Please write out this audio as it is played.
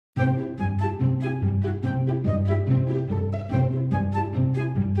Oh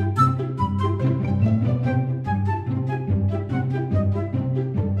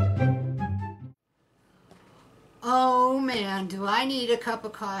man, do I need a cup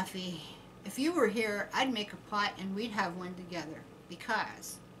of coffee. If you were here, I'd make a pot and we'd have one together,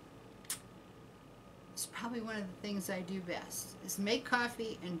 because it's probably one of the things I do best, is make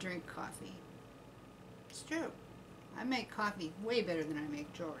coffee and drink coffee. It's true. I make coffee way better than I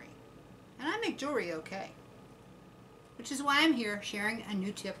make jewelry. And I make jewelry okay. Which is why I'm here sharing a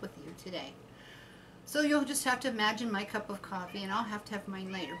new tip with you today. So you'll just have to imagine my cup of coffee, and I'll have to have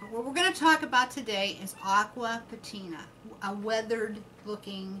mine later. But what we're going to talk about today is Aqua Patina, a weathered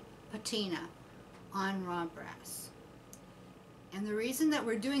looking patina on raw brass. And the reason that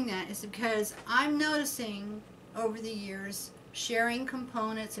we're doing that is because I'm noticing over the years, sharing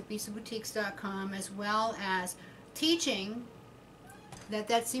components at BeSaBoutiques.com, as well as teaching,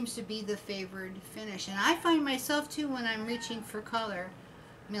 that seems to be the favored finish. And I find myself too, when I'm reaching for color,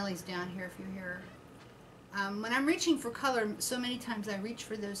 Millie's down here if you hear her. When I'm reaching for color, so many times I reach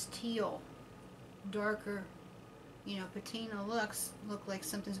for those teal, darker, patina looks, look like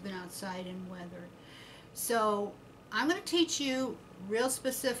something's been outside and weathered. So I'm going to teach you real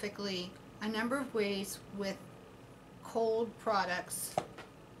specifically a number of ways with cold products,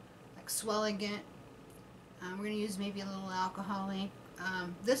 like Swelligant. We're going to use maybe a little alcohol ink.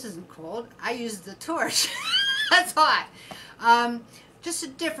 This isn't cold. I used the torch. That's hot.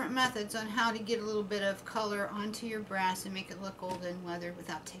 Just different methods on how to get a little bit of color onto your brass and make it look old and weathered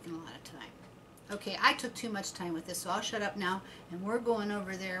without taking a lot of time. Okay, I took too much time with this, so I'll shut up now, and we're going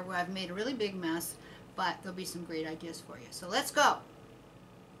over there where I've made a really big mess, but there'll be some great ideas for you. So let's go.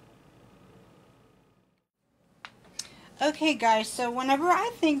 Okay guys, so whenever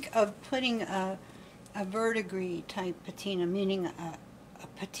I think of putting a verdigris type patina, meaning a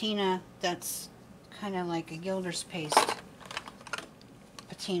patina that's kind of like a gilder's paste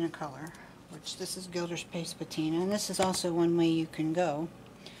patina color, which this is gilder's paste patina, and this is also one way you can go.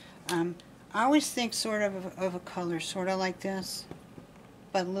 I always think sort of a color sort of like this,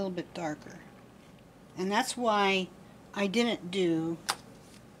 but a little bit darker. And that's why I didn't do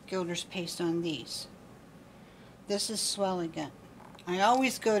gilder's paste on these. This is Swelligant. I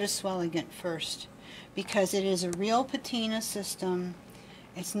always go to Swelligant first because it is a real patina system.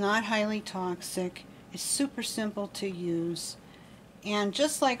 It's not highly toxic. It's super simple to use. And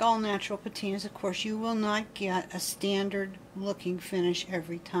just like all natural patinas, of course, you will not get a standard looking finish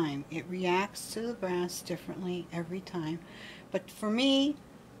every time. It reacts to the brass differently every time. But for me,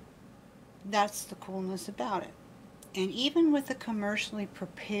 that's the coolness about it. And even with a commercially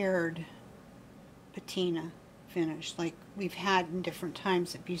prepared patina finish, like we've had in different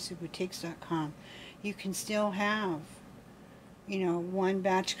times at BeSaBoutiques.com, you can still have, one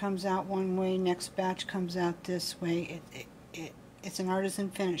batch comes out one way, next batch comes out this way. It's an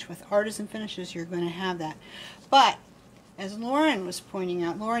artisan finish. With artisan finishes, you're going to have that. But, as Lauren was pointing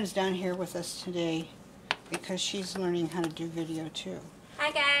out, Lauren's down here with us today because she's learning how to do video too.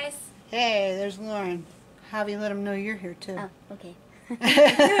 Hi guys. Hey, there's Lauren. Javi, let them know you're here too. Oh, okay.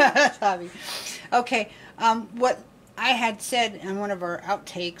 Javi. Okay, what I had said in one of our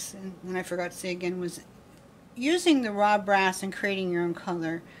outtakes, and I forgot to say again, was using the raw brass and creating your own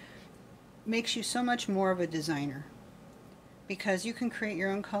color makes you so much more of a designer. Because you can create your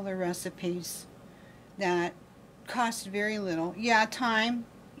own color recipes that cost very little. Yeah, time.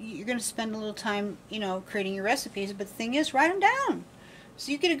 You're going to spend a little time, creating your recipes. But the thing is, write them down.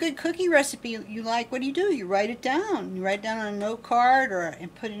 So you get a good cookie recipe you like. What do? You write it down. You write it down on a note card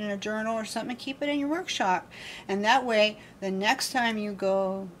and put it in a journal or something. Keep it in your workshop. And that way, the next time you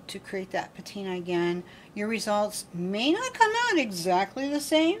go to create that patina again, your results may not come out exactly the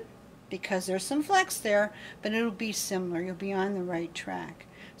same, because there's some flex there, but it'll be similar. You'll be on the right track.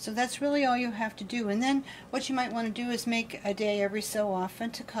 So that's really all you have to do. And then what you might want to do is make a day every so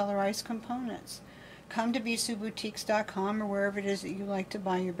often to colorize components. Come to BeSaBoutiques.com or wherever it is that you like to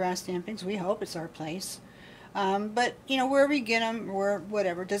buy your brass stampings. We hope it's our place. But, wherever you get them, or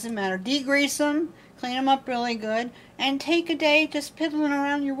whatever, doesn't matter. Degrease them, clean them up really good, and take a day just piddling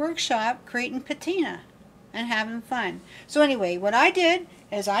around your workshop creating patina and having fun. So anyway, what I did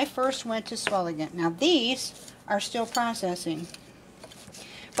is I first went to Swelligant. Now these are still processing.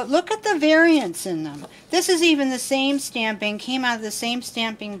 But look at the variance in them. This is even the same stamping, came out of the same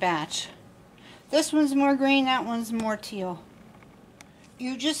stamping batch. This one's more green, that one's more teal.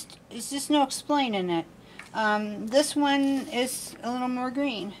 It's just no explaining it. This one is a little more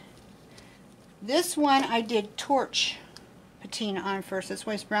green. This one I did torch patina on first. That's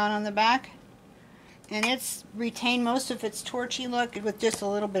why it's brown on the back. And it's retained most of its torchy look with just a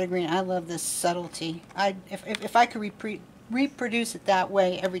little bit of green. I love this subtlety. If I could reproduce it that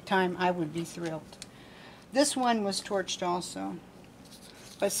way every time, I would be thrilled. This one was torched also.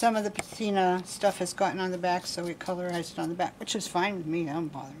 But some of the patina stuff has gotten on the back, so we colorized it on the back, which is fine with me. That don't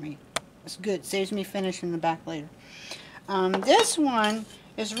bother me. It's good. Saves me finishing the back later. This one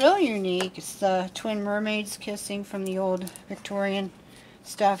is really unique. It's the twin mermaids kissing from the old Victorian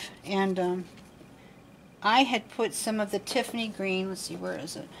stuff. And I had put some of the Tiffany green. Let's see, where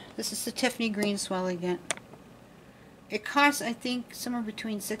is it? This is the Tiffany green swell again. It costs, I think, somewhere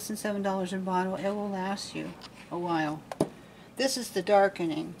between $6 and $7 a bottle. It will last you a while. This is the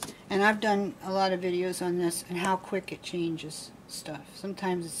darkening, and I've done a lot of videos on this and how quick it changes stuff.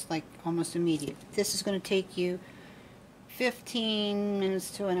 Sometimes it's like almost immediate. This is going to take you 15 minutes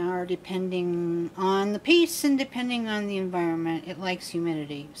to an hour depending on the piece and depending on the environment. It likes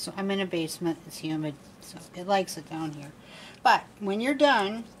humidity. So I'm in a basement, it's humid, so it likes it down here. But when you're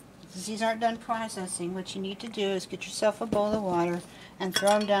done, because these aren't done processing, what you need to do is get yourself a bowl of water and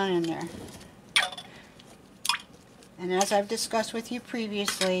throw them down in there. And as I've discussed with you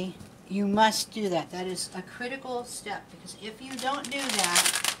previously, you must do that. That is a critical step, because if you don't do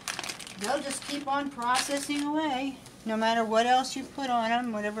that, they'll just keep on processing away. No matter what else you put on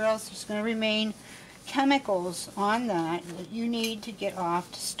them, whatever else, there's going to remain chemicals on that you need to get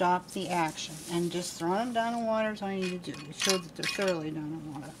off to stop the action. And just throwing them down in water is all you need to do. Make sure that they're thoroughly down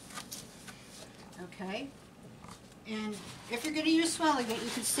in water. Okay? And if you're going to use Swelligate,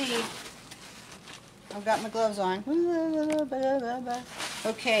 you can see I've got my gloves on.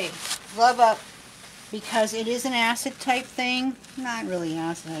 Okay, glove up, because it is an acid type thing. Not really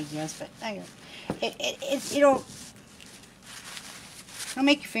acid, I guess, but it'll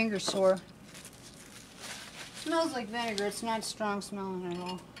make your fingers sore. Smells like vinegar. It's not strong smelling at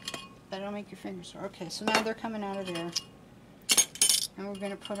all, but it'll make your fingers sore. Okay, so now they're coming out of there, and we're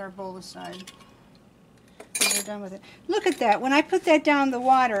going to put our bowl aside. We're done with it. Look at that. When I put that down in the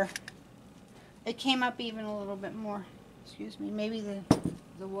water, it came up even a little bit more. Excuse me, maybe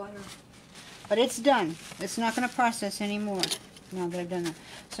the water. But it's done. It's not going to process anymore now that I've done that.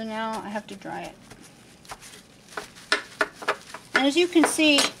 So now I have to dry it. And as you can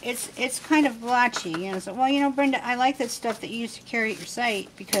see, it's kind of blotchy. You know, so, well, you know, Brenda, I like that stuff that you used to carry at your site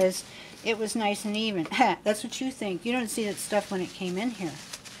because it was nice and even. That's what you think. You don't see that stuff when it came in here.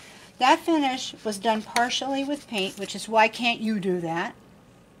 That finish was done partially with paint, which is why can't you do that?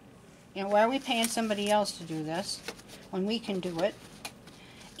 You know, why are we paying somebody else to do this when we can do it?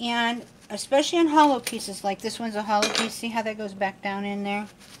 And especially on hollow pieces, like this one's a hollow piece. See how that goes back down in there?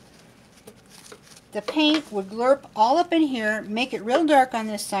 The paint would glurp all up in here, make it real dark on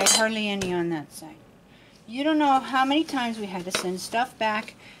this side, hardly any on that side. You don't know how many times we had to send stuff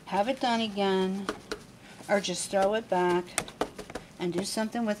back, have it done again, or just throw it back and do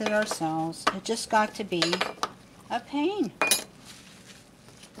something with it ourselves. It just got to be a pain.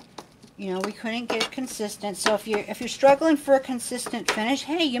 You know, we couldn't get it consistent. So if you're struggling for a consistent finish,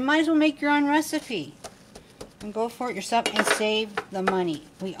 hey, you might as well make your own recipe and go for it yourself and save the money.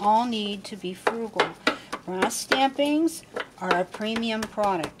 We all need to be frugal. Brass stampings are a premium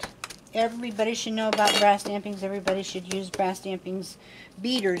product. Everybody should know about brass stampings. Everybody should use brass stampings.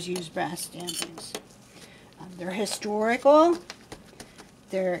 Beaters use brass stampings. They're historical.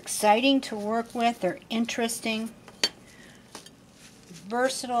 They're exciting to work with. They're interesting.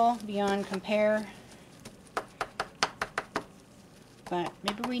 Versatile beyond compare. But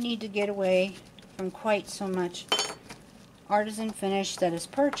maybe we need to get away from quite so much artisan finish that is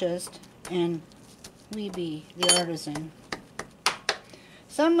purchased and we be the artisan.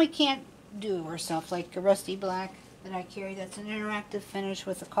 Some we can't do ourselves, like a rusty black that I carry. That's an interactive finish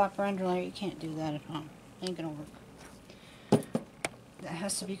with a copper underlayer. You can't do that at home. Ain't gonna work. That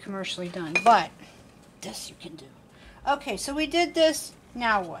has to be commercially done, but this you can do. Okay, so we did this.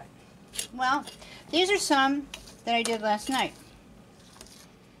 Now what? Well, these are some that I did last night.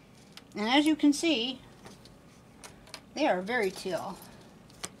 And as you can see, they are very teal.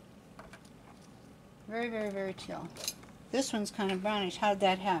 Very, very, very teal. This one's kind of brownish. How did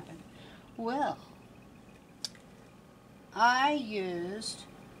that happen? Well, I used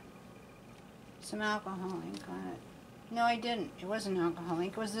some alcohol ink on it. No, I didn't. It wasn't alcohol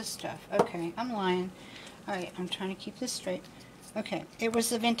ink. It was this stuff. Okay, I'm lying. Alright, I'm trying to keep this straight. Okay, it was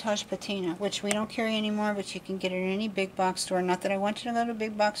the Vintage Patina, which we don't carry anymore, but you can get it in any big box store. Not that I want you to go to a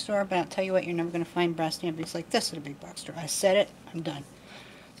big box store, but I'll tell you what, you're never going to find brass stampings like this at a big box store. I said it, I'm done.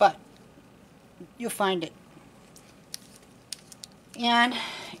 But you'll find it. And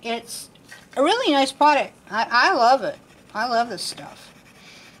it's a really nice product. I love it. I love this stuff.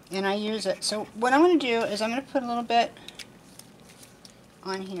 and I use it. So what I'm going to do is I'm going to put a little bit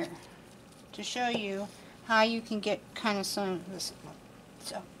on here to show you how you can get kind of some of this.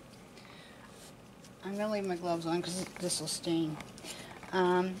 So I'm going to leave my gloves on because this will stain.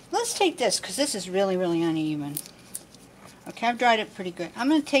 Let's take this because this is really, really uneven. Okay, I've dried it pretty good. I'm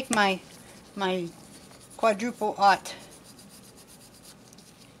going to take my quadruple aught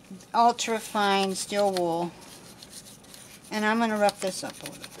ultra fine steel wool, and I'm going to rough this up a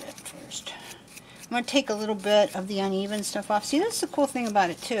little bit first. I'm going to take a little bit of the uneven stuff off. See, that's the cool thing about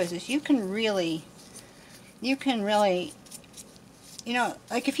it too, is you can really, you know,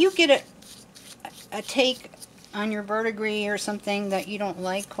 like if you get a take on your verdigris or something that you don't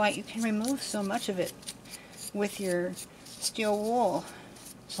like quite, you can remove so much of it with your steel wool,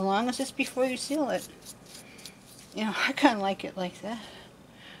 so long as it's before you seal it. You know, I kind of like it like that.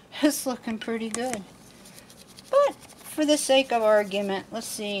 It's looking pretty good. But for the sake of argument, let's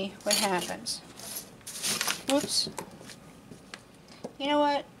see what happens. Whoops. You know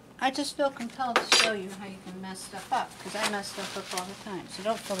what? I just feel compelled to show you how you can mess stuff up, because I mess stuff up all the time. So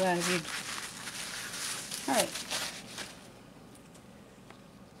don't feel bad if you... Alright.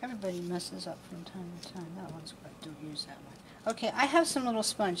 Everybody messes up from time to time. That one's good. Don't use that one. Okay, I have some little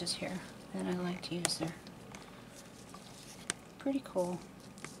sponges here that I like to use there. Pretty cool.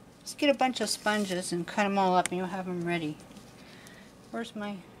 Let's get a bunch of sponges and cut them all up and you'll have them ready. Where's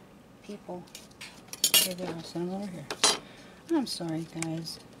my people? Here they are. Send them over here. I'm sorry,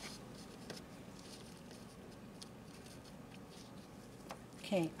 guys.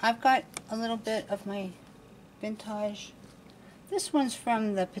 Okay, I've got a little bit of my vintage. This one's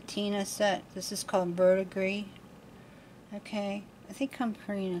from the Patina set. This is called Verdigris. Okay, I think I'm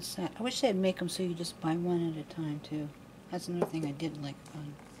creating a set. I wish they'd make them so you just buy one at a time too. That's another thing I didn't like about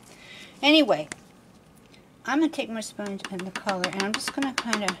them. Anyway, I'm going to take my sponge and the color, and I'm just going to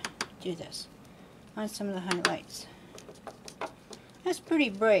kind of do this on some of the highlights. That's pretty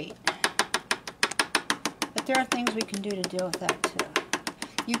bright, but there are things we can do to deal with that too.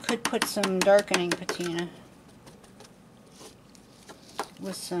 You could put some darkening patina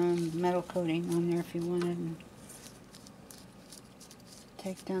with some metal coating on there if you wanted, and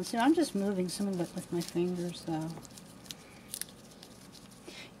take down. So I'm just moving some of it with my fingers though.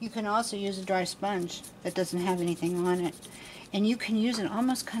 You can also use a dry sponge that doesn't have anything on it, and you can use it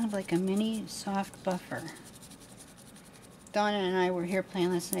almost kind of like a mini soft buffer. Donna and I were here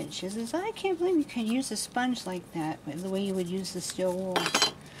playing last night. She says, I can't believe you can use a sponge like that, the way you would use the steel wool.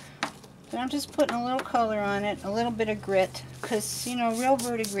 But I'm just putting a little color on it, a little bit of grit, because, you know, real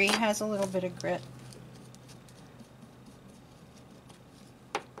verdigris has a little bit of grit.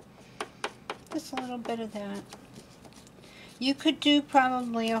 Just a little bit of that. You could do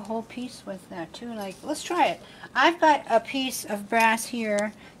probably a whole piece with that too. Like, let's try it. I've got a piece of brass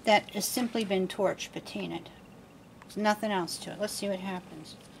here that has simply been torch patinaed. There's nothing else to it. Let's see what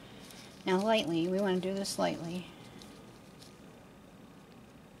happens. Now lightly, we want to do this lightly.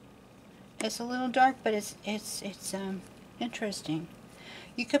 It's a little dark, but it's interesting.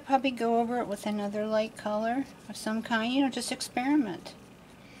 You could probably go over it with another light color of some kind. You know, just experiment.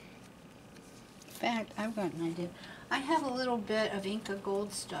 In fact, I've got an idea. I have a little bit of Inca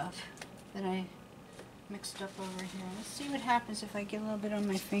Gold stuff that I mixed up over here. Let's see what happens if I get a little bit on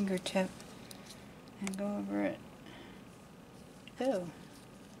my fingertip and go over it. Ooh.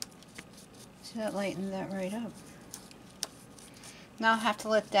 See, that lightened that right up. Now I'll have to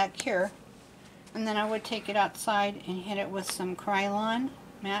let that cure. And then I would take it outside and hit it with some Krylon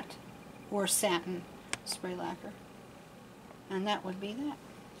matte or satin spray lacquer. And that would be that.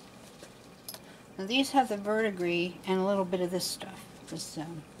 Now these have the verdigris and a little bit of this stuff. This,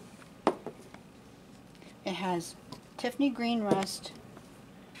 it has Tiffany green rust,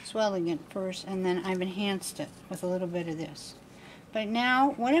 swelling it first, and then I've enhanced it with a little bit of this. But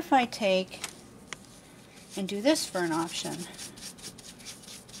now, what if I take and do this for an option?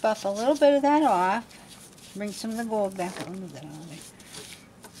 Buff a little bit of that off, bring some of the gold back. I'll move that out of the way.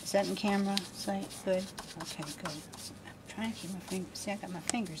 Is that in camera sight? Good? Okay, good. I'm trying to keep my fingers. See, I got my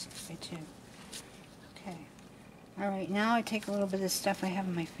fingers this way too. Okay. Alright, now I take a little bit of this stuff I have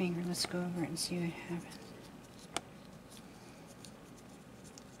on my finger. Let's go over it and see what happens.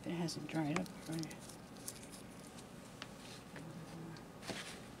 If it hasn't dried up already.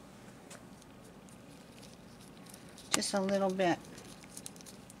 Just a little bit.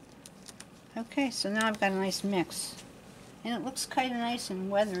 Okay, so now I've got a nice mix. And it looks kind of nice and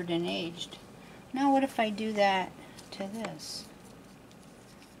weathered and aged. Now what if I do that to this?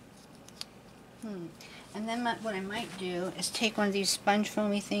 And then what I might do is take one of these sponge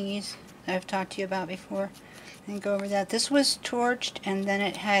foamy thingies that I've talked to you about before and go over that. This was torched, and then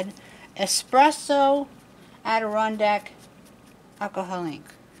it had espresso Adirondack alcohol ink,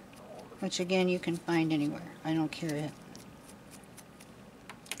 which again you can find anywhere. I don't carry it.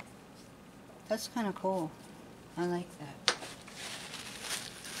 That's kind of cool. I like that.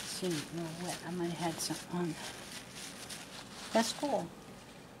 Let's see, a little wet. I might have had some on. That's cool.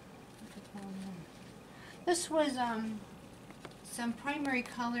 This was some primary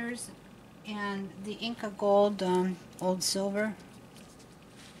colors and the Inca Gold Old Silver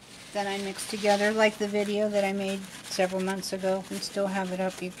that I mixed together, like the video that I made several months ago. We still have it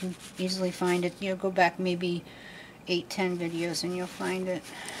up. You can easily find it. You'll go back maybe 8-10 videos and you'll find it.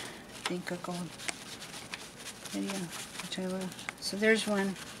 The Inca Gold video, which I love. So there's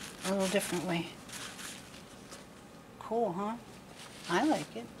one a little different way. Cool, huh? I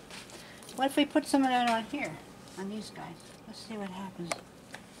like it. What if we put some of that on here, on these guys? Let's see what happens.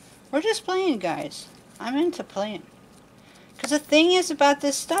 We're just playing, guys. I'm into playing. Because the thing is about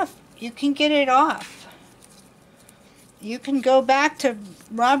this stuff, you can get it off. You can go back to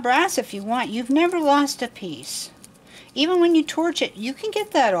raw brass if you want. You've never lost a piece. Even when you torch it, you can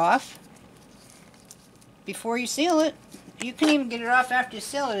get that off before you seal it. You can even get it off after you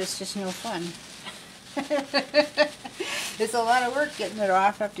seal it. It's just no fun. It's a lot of work getting it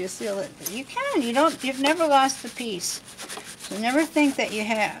off after you seal it. But you can. You've never lost a piece. So never think that you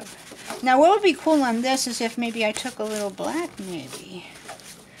have. Now what would be cool on this is if maybe I took a little black maybe.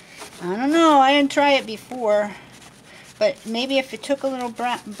 I don't know. I didn't try it before. But maybe if it took a little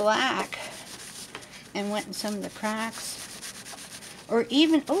black and went in some of the cracks. Or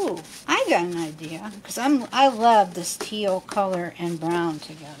even, oh, I got an idea. Because I love this teal color and brown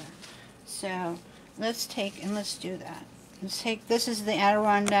together. So let's take, and let's do that. Let's take, this is the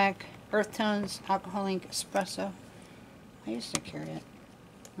Adirondack Earth Tones Alcohol Ink Espresso. I used to carry it.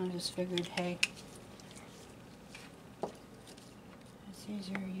 I just figured, hey, it's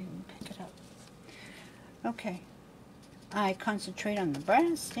easier, you can pick it up. Okay. I concentrate on the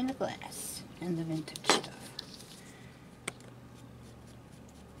brass and the glass and the vintage stuff.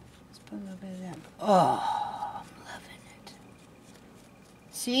 Let's put a little bit of that. Oh, I'm loving it.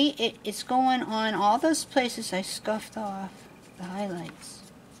 See, it's going on all those places I scuffed off, the highlights.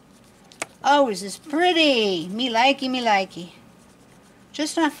 Oh, is this pretty? Me likey, me likey.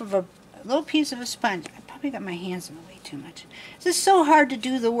 Just off of a little piece of a sponge. I probably got my hands in the way too much. This is so hard to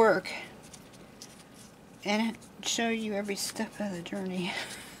do the work and show you every step of the journey.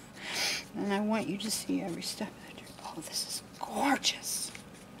 And I want you to see every step of the journey. Oh, this is gorgeous.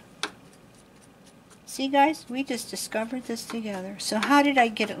 See, guys, we just discovered this together. So how did I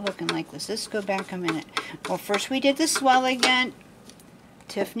get it looking like this? Let's go back a minute. Well, first we did the swell again,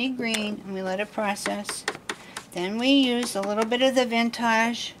 Tiffany green, and we let it process. Then we used a little bit of the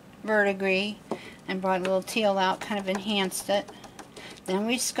vintage Verdigris and brought a little teal out, kind of enhanced it. Then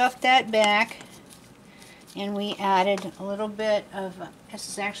we scuffed that back and we added a little bit of, this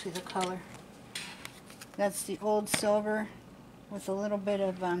is actually the color. That's the old silver with a little bit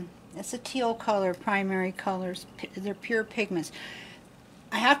of, it's a teal color, primary colors. They're pure pigments.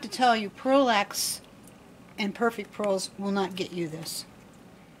 I have to tell you, Pearlax and Perfect Pearls will not get you this.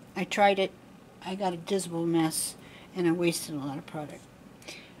 I tried it. I got a dismal mess, and I wasted a lot of product.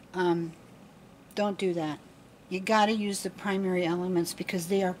 Don't do that. You got to use the primary elements because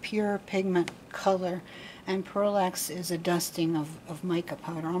they are pure pigment color, and Pearlax is a dusting of mica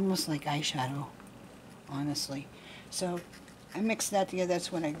powder, almost like eyeshadow, honestly. So I mixed that together.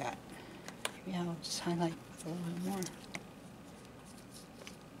 That's what I got. Maybe I'll just highlight with a little bit more.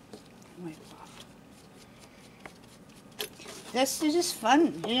 Wipe off. This is just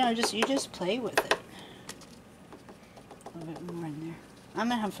fun, you know. You just play with it. A little bit more in there. I'm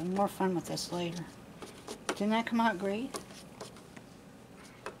gonna have some more fun with this later. Didn't that come out great?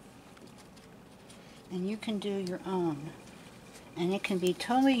 And you can do your own, and it can be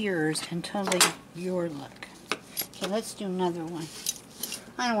totally yours and totally your look. Okay, let's do another one.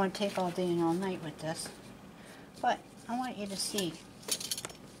 I don't want to take all day and all night with this, but I want you to see.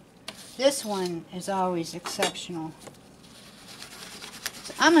 This one is always exceptional.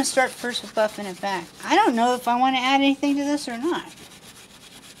 I'm going to start first with buffing it back. I don't know if I want to add anything to this or not.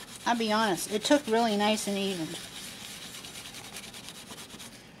 I'll be honest. It took really nice and even.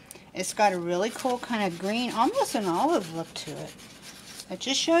 It's got a really cool kind of green, almost an olive look to it. It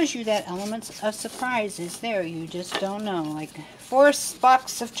just shows you that elements of surprise is there. You just don't know. Like 4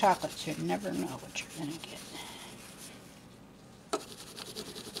 boxes of chocolates. You never know what you're going to get.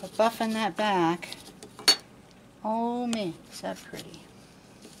 But buffing that back, oh man, is that pretty.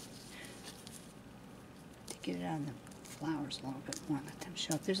 Get it on the flowers a little bit more, let them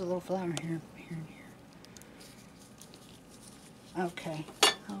show up. There's a little flower here, here, and here. Okay.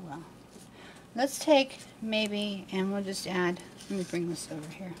 Oh well. Let's take maybe, and we'll just add, let me bring this over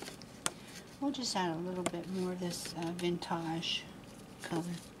here. We'll just add a little bit more of this vintage color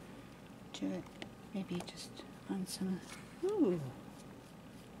to it. Maybe just on some, ooh,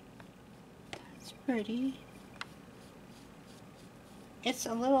 that's pretty. It's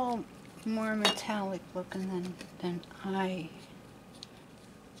a little more metallic looking than I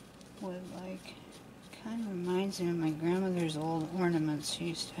would like. Kind of reminds me of my grandmother's old ornaments she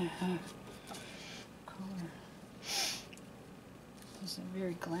used to have. Color. This is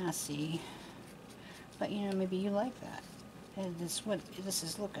very glassy, but you know, maybe you like that. And this is what this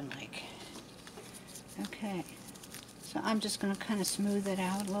is looking like. Okay, so I'm just going to kind of smooth it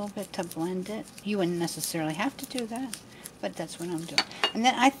out a little bit to blend it. You wouldn't necessarily have to do that, but that's what I'm doing. And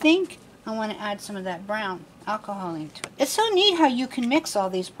then I think I want to add some of that brown alcohol into it. It's so neat how you can mix all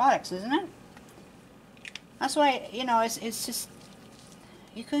these products, isn't it? That's why, you know, it's just,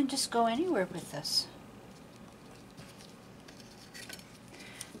 you can just go anywhere with this.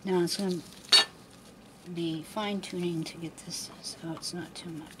 Now it's going to be fine-tuning to get this so it's not too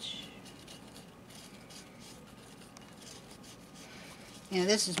much. Yeah,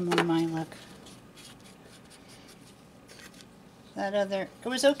 this is more my look. That other, it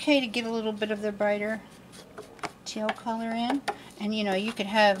was okay to get a little bit of the brighter teal color in. And you know, you could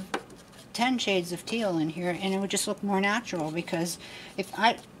have 10 shades of teal in here and it would just look more natural, because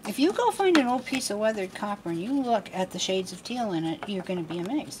if you go find an old piece of weathered copper and you look at the shades of teal in it, you're going to be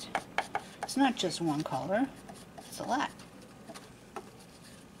amazed. It's not just one color, it's a lot.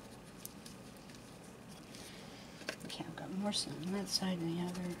 Okay, I've got more sun on that side than the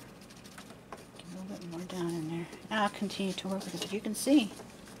other. Get a little bit more down in there. And I'll continue to work with it, but you can see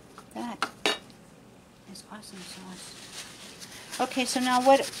that is awesome sauce. Okay, so now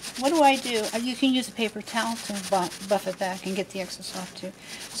what do I do? You can use a paper towel to buff it back and get the excess off too.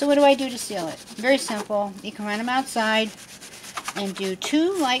 So what do I do to seal it? Very simple. You can run them outside and do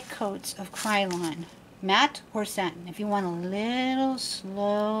 2 light coats of Krylon, matte or satin. If you want a little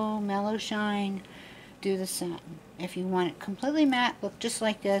slow, mellow shine, do the satin. If you want it completely matte, look just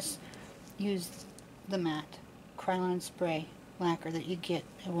like this, use the matte Krylon spray lacquer that you get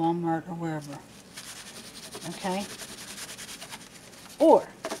at Walmart or wherever. Okay? Or,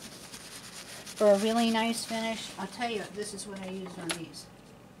 for a really nice finish, I'll tell you, this is what I used on these.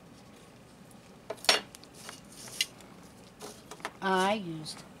 I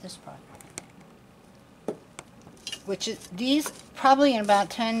used this product. Which is, these probably in about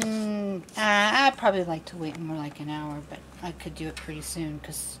 10, I'd probably like to wait more like an hour, but I could do it pretty soon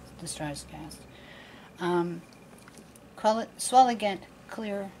because this dries fast. Call it Swelligent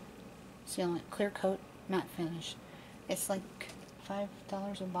Clear Sealant, Clear Coat Matte Finish. It's like $5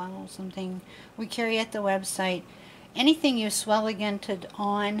 a bottle or something. We carry at the website. Anything you Swelligented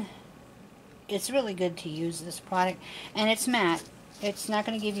on, it's really good to use this product. And it's matte. It's not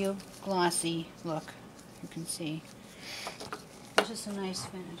going to give you a glossy look. You can see. It's just a nice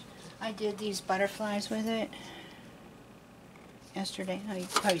finish. I did these butterflies with it yesterday. Oh, you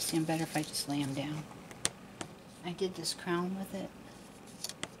can probably see them better if I just lay them down. I did this crown with it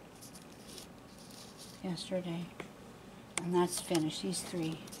yesterday. And that's finished. These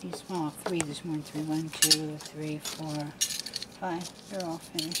 3, well, 3, there's more than 3. 1, 2, 3, 4, 5. They're all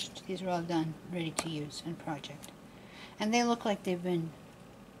finished. These are all done, ready to use in project. And they look like they've been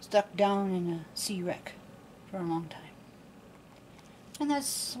stuck down in a sea wreck for a long time. And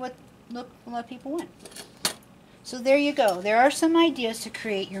that's what a lot of people want. So there you go. There are some ideas to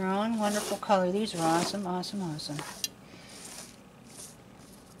create your own wonderful color. These are awesome, awesome, awesome.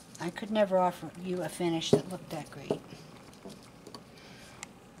 I could never offer you a finish that looked that great.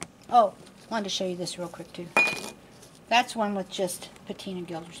 Oh, wanted to show you this real quick too. That's one with just Patina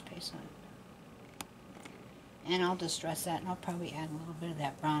Gilder's paste on it. And I'll distress that, and I'll probably add a little bit of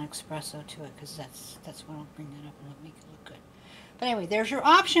that brown espresso to it, because that's what will bring that up and it'll make it look good. But anyway, there's your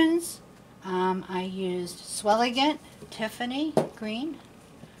options. I used Swelligent Tiffany Green.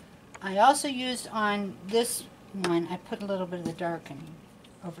 I also used on this one, I put a little bit of the darkening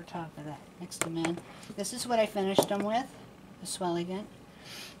over top of that, mixed them in. This is what I finished them with, the Swelligent.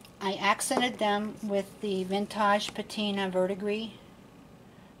 I accented them with the Vintage Patina Verdigris.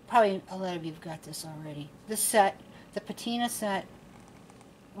 Probably a lot of you have got this already. This set, the Patina set,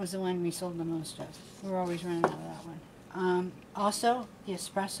 was the one we sold the most of. We're always running out of that one. Also, the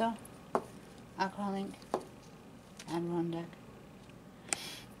Espresso, Alcohol Ink, Adirondack.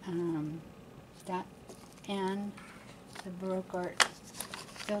 That and the Baroque Art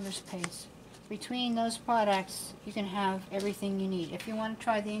Builder's Paste. Between those products, you can have everything you need. If you want to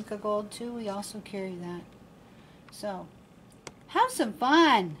try the Inca Gold too, we also carry that. So, Have some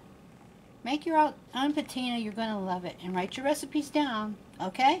fun. Make your own patina. You're going to love it. And write your recipes down,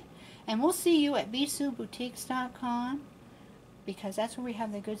 okay? And we'll see you at bisouboutiques.com, because that's where we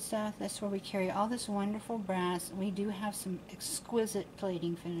have the good stuff. That's where we carry all this wonderful brass. And we do have some exquisite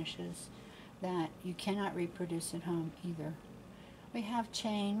plating finishes that you cannot reproduce at home either. We have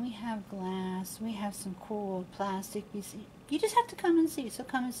chain, we have glass, we have some cool plastic. You just have to come and see. So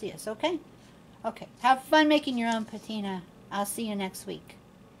come and see us, okay? Okay. Have fun making your own patina. I'll see you next week.